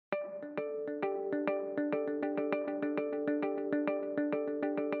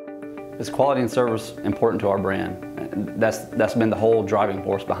Is quality and service important to our brand? That's been the whole driving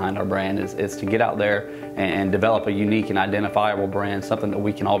force behind our brand is to get out there and develop a unique and identifiable brand, something that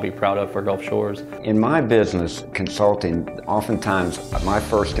we can all be proud of for Gulf Shores. In my business, consulting, oftentimes my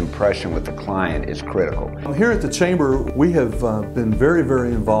first impression with the client is critical. Here at the Chamber, we have been very, very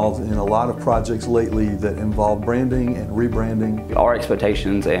involved in a lot of projects lately that involve branding and rebranding. Our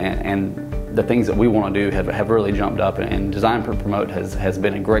expectations and the things that we want to do have really jumped up, and Design Print Promote has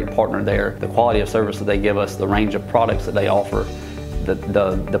been a great partner there. The quality of service that they give us, the range of products that they offer,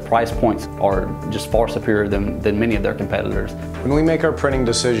 the price points are just far superior than many of their competitors. When we make our printing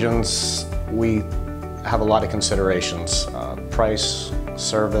decisions, we have a lot of considerations. Price,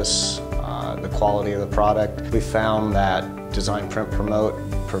 service, the quality of the product. We found that Design Print Promote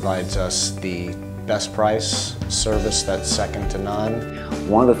provides us the best price, service that's second to none.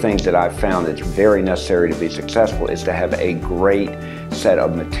 One of the things that I've found that's very necessary to be successful is to have a great set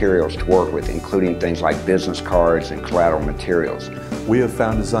of materials to work with, including things like business cards and collateral materials. We have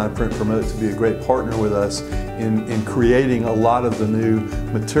found Design Print Promote to be a great partner with us in creating a lot of the new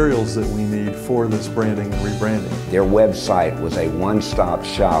materials that we need for this branding and rebranding. Their website was a one-stop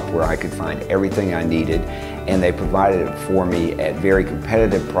shop where I could find everything I needed, and they provided it for me at very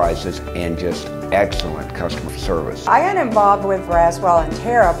competitive prices and just excellent customer service. I got involved with Braswell and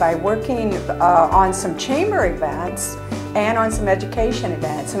Terra by working on some chamber events and on some education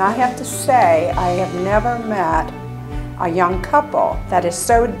events, and I have to say I have never met a young couple that is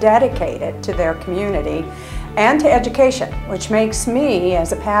so dedicated to their community and to education, which makes me,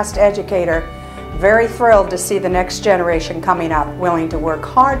 as a past educator, very thrilled to see the next generation coming up willing to work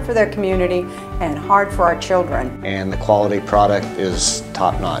hard for their community and hard for our children. And the quality product is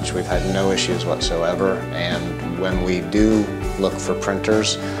top-notch. We've had no issues whatsoever, and when we do look for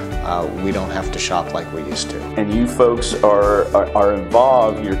printers, we don't have to shop like we used to. And you folks are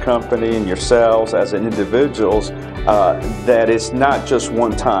involved, your company and yourselves as individuals, that it's not just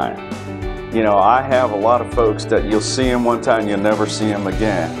one time. You know, I have a lot of folks that you'll see them one time, you'll never see them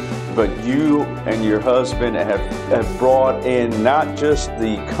again. But you and your husband have brought in not just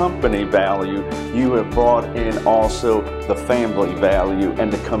the company value, you have brought in also the family value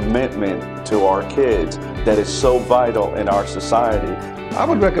and the commitment to our kids that is so vital in our society. I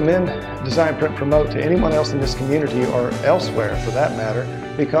would recommend Design Print Promote to anyone else in this community or elsewhere for that matter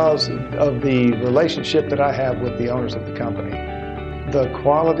because of the relationship that I have with the owners of the company. The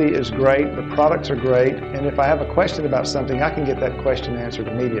quality is great, the products are great, and if I have a question about something, I can get that question answered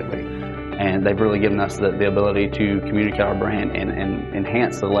immediately. And they've really given us the ability to communicate our brand and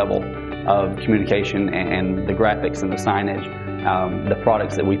enhance the level of communication and the graphics and the signage, the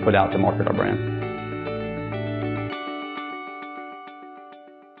products that we put out to market our brand.